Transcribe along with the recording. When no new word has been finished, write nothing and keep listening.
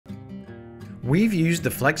We've used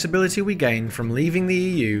the flexibility we gained from leaving the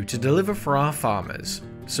EU to deliver for our farmers,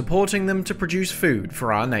 supporting them to produce food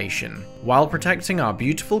for our nation, while protecting our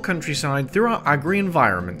beautiful countryside through our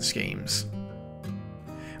agri-environment schemes.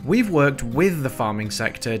 We've worked with the farming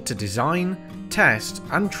sector to design, test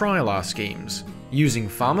and trial our schemes, using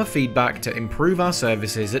farmer feedback to improve our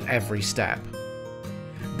services at every step.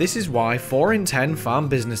 This is why 4 in 10 farm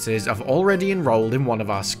businesses have already enrolled in one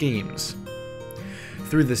of our schemes.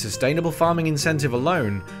 Through the Sustainable Farming Incentive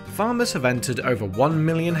alone, farmers have entered over 1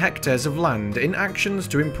 million hectares of land in actions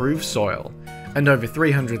to improve soil, and over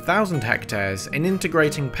 300,000 hectares in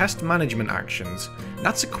integrating pest management actions.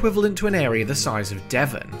 That's equivalent to an area the size of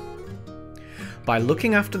Devon. By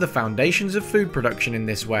looking after the foundations of food production in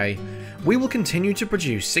this way, we will continue to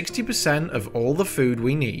produce 60% of all the food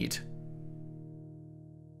we need.